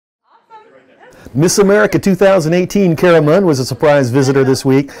Miss America 2018 Kara Munn was a surprise visitor this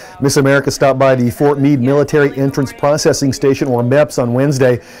week. Miss America stopped by the Fort Meade Military Entrance Processing Station, or MEPS, on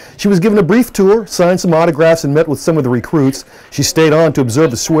Wednesday. She was given a brief tour, signed some autographs, and met with some of the recruits. She stayed on to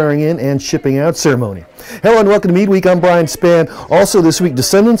observe the swearing-in and shipping-out ceremony. Hello and welcome to Meade Week. I'm Brian Spann. Also this week,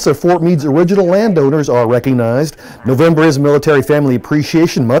 descendants of Fort Meade's original landowners are recognized. November is Military Family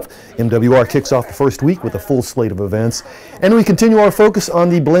Appreciation Month. MWR kicks off the first week with a full slate of events. And we continue our focus on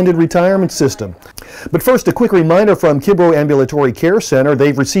the blended retirement system. But first, a quick reminder from Kibro Ambulatory Care Center.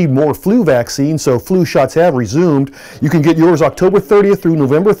 They've received more flu vaccines, so flu shots have resumed. You can get yours October 30th through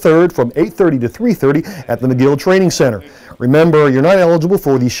November 3rd from 8:30 to 3:30 at the McGill Training Center. Remember, you're not eligible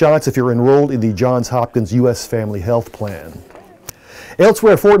for these shots if you're enrolled in the Johns Hopkins U.S. Family Health Plan.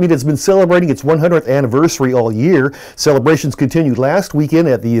 Elsewhere, Fort Meade has been celebrating its 100th anniversary all year. Celebrations continued last weekend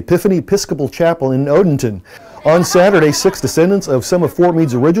at the Epiphany Episcopal Chapel in Odenton. On Saturday, 6 descendants of some of Fort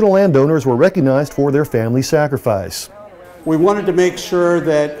Meade's original landowners were recognized for their family sacrifice. We wanted to make sure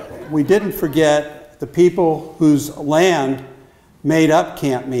that we didn't forget the people whose land made up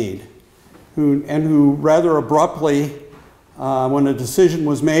Camp Meade, who rather abruptly, when a decision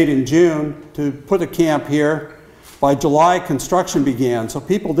was made in June to put a camp here, by July construction began. So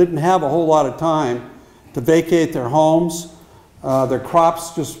people didn't have a whole lot of time to vacate their homes. Their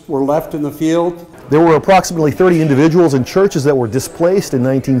crops just were left in the field. There were approximately 30 individuals and churches that were displaced in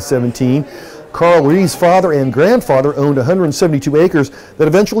 1917. Carl Ree's father and grandfather owned 172 acres that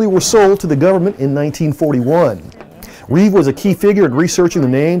eventually were sold to the government in 1941. Reeve was a key figure in researching the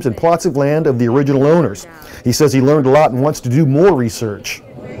names and plots of land of the original owners. He says he learned a lot and wants to do more research.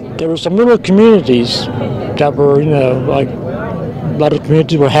 There were some little communities that were, like a lot of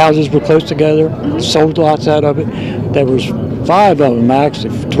communities where houses were close together, sold lots out of it. There was 5 of them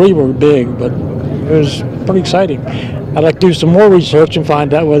actually. 3 were big, but it was pretty exciting. I'd like to do some more research and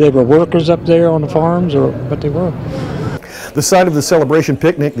find out whether they were workers up there on the farms or what they were. The site of the celebration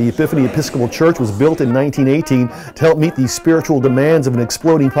picnic, the Epiphany Episcopal Church, was built in 1918 to help meet the spiritual demands of an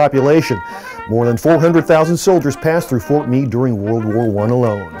exploding population. More than 400,000 soldiers passed through Fort Meade during World War I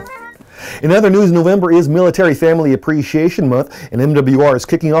alone. In other news, November is Military Family Appreciation Month, and MWR is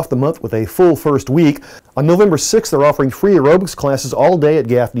kicking off the month with a full first week. On November 6th, they're offering free aerobics classes all day at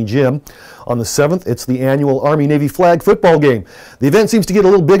Gaffney Gym. On the 7th, it's the annual Army-Navy flag football game. The event seems to get a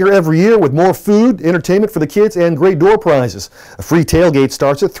little bigger every year with more food, entertainment for the kids, and great door prizes. A free tailgate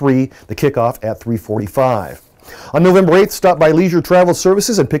starts at 3, the kickoff at 3:45. On November 8th, stop by Leisure Travel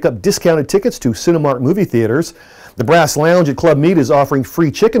Services and pick up discounted tickets to Cinemark movie theaters. The Brass Lounge at Club Meade is offering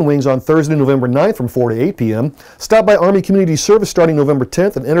free chicken wings on Thursday, November 9th from 4 to 8 p.m. Stop by Army Community Service starting November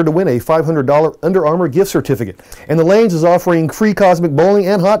 10th and enter to win a $500 Under Armour gift certificate. And the Lanes is offering free cosmic bowling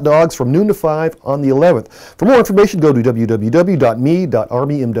and hot dogs from noon to 5 on the 11th. For more information, go to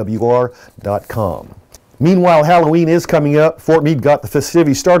www.meade.armymwr.com. Meanwhile, Halloween is coming up. Fort Meade got the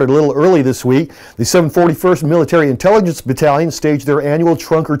festivities started a little early this week. The 741st Military Intelligence Battalion staged their annual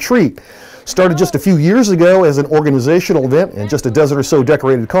Trunk or Treat. Started just a few years ago as an organizational event and just a dozen or so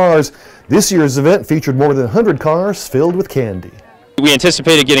decorated cars. This year's event featured more than 100 cars filled with candy. We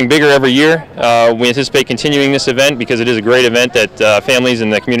anticipate it getting bigger every year. We anticipate continuing this event because it is a great event that families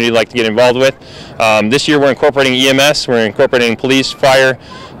and the community like to get involved with. This year we're incorporating EMS, we're incorporating police, fire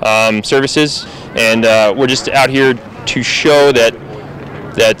services, and we're just out here to show that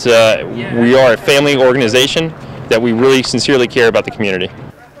we are a family organization, that we really sincerely care about the community.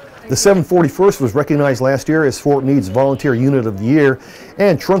 The 741st was recognized last year as Fort Meade's Volunteer Unit of the Year,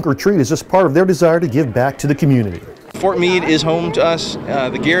 and Trunk or Treat is just part of their desire to give back to the community. Fort Meade is home to us.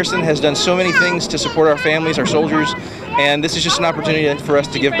 The garrison has done so many things to support our families, our soldiers, and this is just an opportunity for us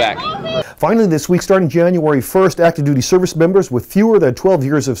to give back. Finally this week, starting January 1st, active duty service members with fewer than 12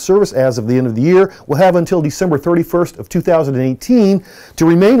 years of service as of the end of the year will have until December 31st of 2018 to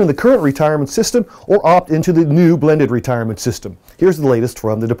remain in the current retirement system or opt into the new blended retirement system. Here's the latest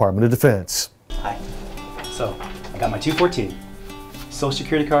from the Department of Defense. Hi. So, I got my 214, Social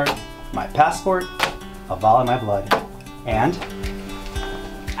Security card, my passport, a vial in my blood, and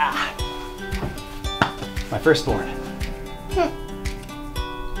my firstborn.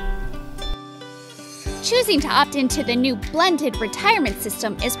 Choosing to opt into the new blended retirement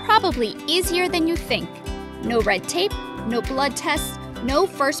system is probably easier than you think. No red tape, no blood tests, no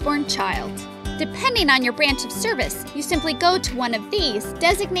firstborn child. Depending on your branch of service, you simply go to one of these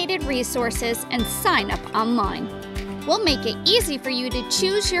designated resources and sign up online. We'll make it easy for you to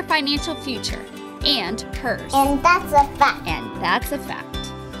choose your financial future and hers. And that's a fact. And that's a fact.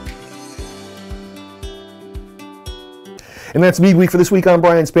 And that's Meade Week for this week. I'm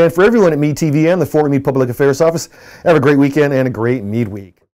Brian Spann. For everyone at Meade TV and the Fort Meade Public Affairs Office, have a great weekend and a great Meade Week.